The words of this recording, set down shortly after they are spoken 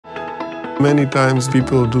Many times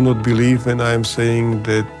people do not believe when I am saying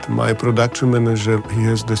that my production manager, he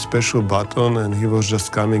has the special button and he was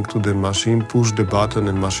just coming to the machine, push the button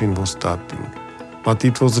and machine was starting. But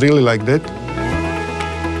it was really like that.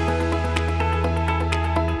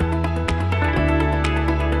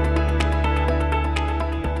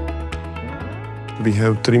 We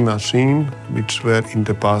have 3 machines which were in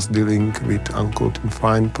the past dealing with uncoated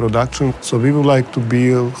fine production. So we would like to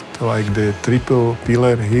build like the triple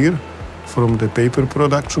pillar here from the paper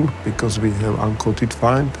production, because we have uncoated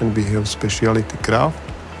fine and we have specialty craft,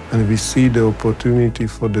 and we see the opportunity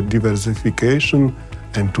for the diversification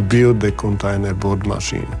and to build the containerboard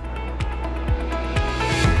machine.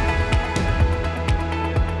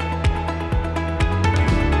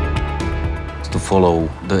 To follow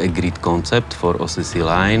the agreed concept for OCC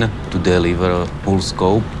line to deliver full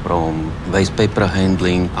scope from waste paper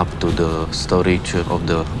handling up to the storage of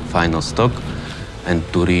the final stock, and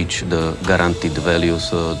to reach the guaranteed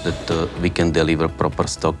values that we can deliver proper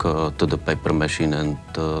stock to the paper machine, and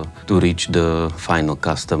to reach the final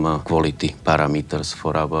customer quality parameters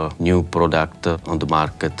for our new product on the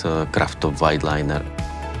market, Kraftov wide liner.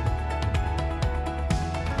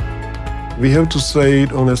 We have to say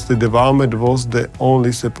it honestly, the Valmet was the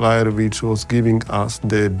only supplier which was giving us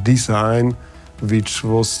the design, which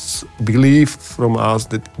was believed from us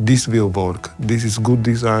that this will work. This is good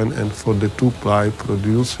design, and for the 2-ply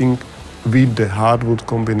producing with the hardwood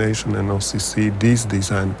combination and OCC, this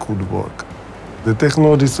design could work. The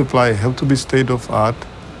technology supply have to be state-of-art,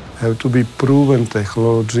 have to be proven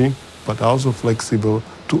technology, but also flexible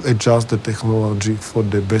to adjust the technology for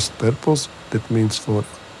the best purpose. That means for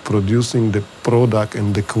producing the product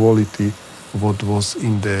and the quality what was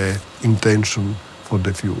in the intention for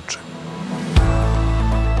the future.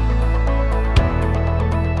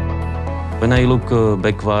 When I look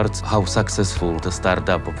backwards, how successful the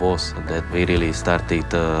startup was, that we really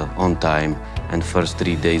started on time, and first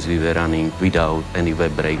 3 days we were running without any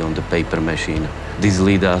web break on the paper machine. This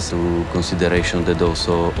led us to consideration that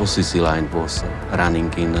also OCC line was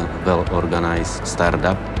running in a well-organized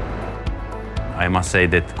startup. I must say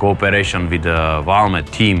that cooperation with the Valmet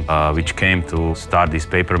team, which came to start this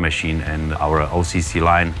paper machine and our OCC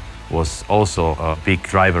line, was also a big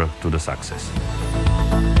driver to the success.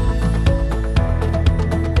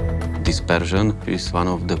 Dispersion is one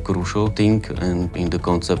of the crucial things, and in the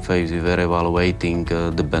concept phase we were evaluating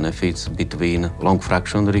the benefits between long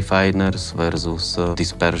fraction refiners versus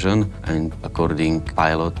dispersion, and according to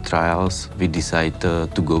pilot trials we decided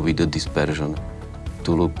to go with the dispersion.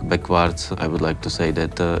 To look backwards, I would like to say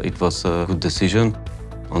that it was a good decision.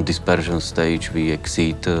 On dispersion stage we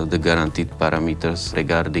exceed the guaranteed parameters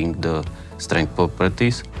regarding the strength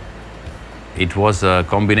properties. It was a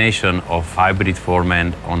combination of hybrid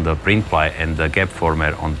formant on the print ply and the gap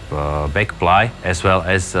former on back ply, as well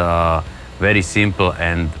as a very simple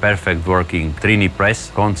and perfect working trini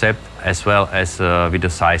press concept, as well as with a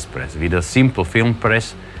size press. With a simple film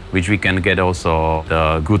press, which we can get also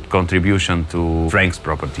the good contribution to strength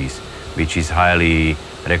properties, which is highly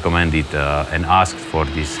recommended and asked for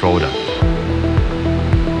this product.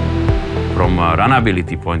 From a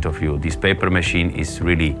runnability point of view, this paper machine is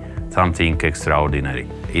really something extraordinary.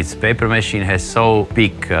 Its paper machine has so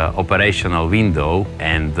big operational window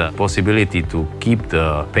and the possibility to keep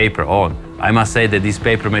the paper on. I must say that this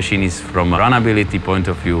paper machine is, from a runnability point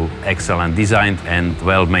of view, excellent designed and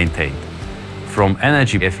well maintained. From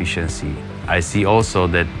energy efficiency, I see also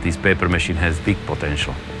that this paper machine has big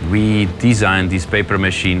potential. We designed this paper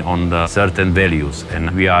machine on the certain values, and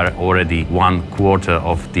we are already 1/4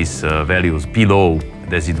 of these values below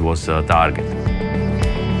as it was target.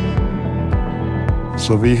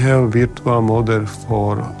 So we have virtual model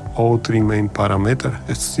for all 3 main parameters,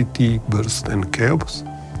 SCT, burst and chaos.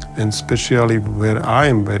 And especially where I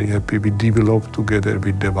am very happy, we developed together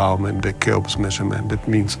with the Valmet the chaos measurement. That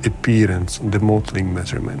means appearance, the modeling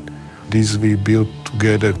measurement. This we built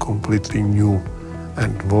together completely new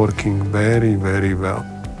and working very, very well.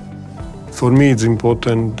 For me, it's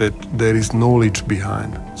important that there is knowledge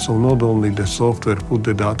behind. So not only the software put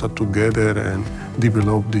the data together and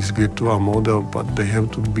develop this virtual model, but they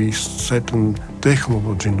have to be certain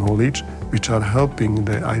technology knowledge which are helping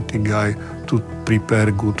the IT guy to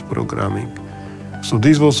prepare good programming. So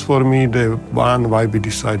this was for me the one why we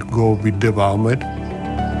decided to go with the Valmet.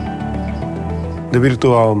 The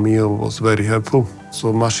virtual mill was very helpful.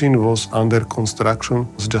 So machine was under construction,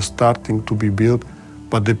 was just starting to be built,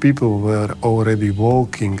 but the people were already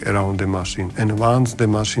walking around the machine. And once the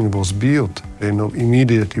machine was built, they know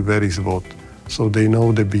immediately where is what. So they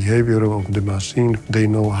know the behavior of the machine, they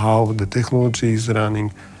know how the technology is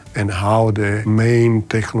running, and how the main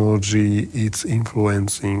technology is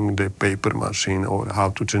influencing the paper machine, or how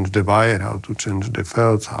to change the wire, how to change the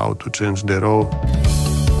felts, how to change the roll.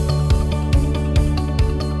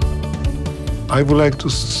 I would like to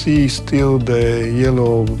see still the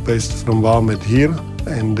yellow vest from Valmet here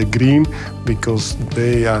and the green, because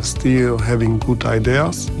they are still having good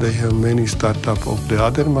ideas. They have many startups of the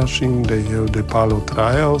other machine, they have the pilot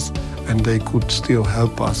trials, and they could still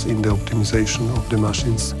help us in the optimization of the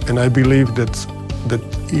machines. And I believe that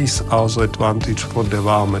is also advantage for the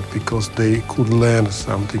Valmet, because they could learn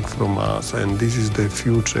something from us, and this is the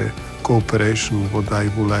future cooperation what I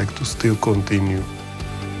would like to still continue.